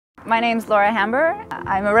My name's Laura Hamber.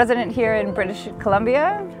 I'm a resident here in British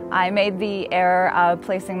Columbia. I made the error of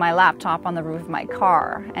placing my laptop on the roof of my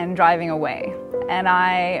car and driving away. And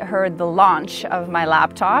I heard the launch of my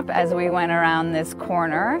laptop as we went around this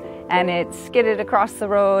corner, and it skidded across the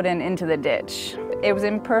road and into the ditch. It was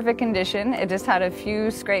in perfect condition. It just had a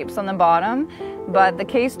few scrapes on the bottom, but the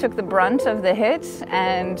case took the brunt of the hit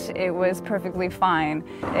and it was perfectly fine.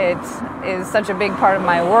 It is such a big part of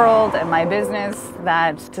my world and my business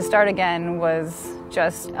that to start again was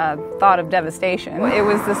just a thought of devastation. It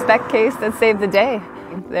was the Speck case that saved the day.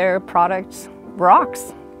 Their product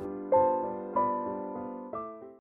rocks.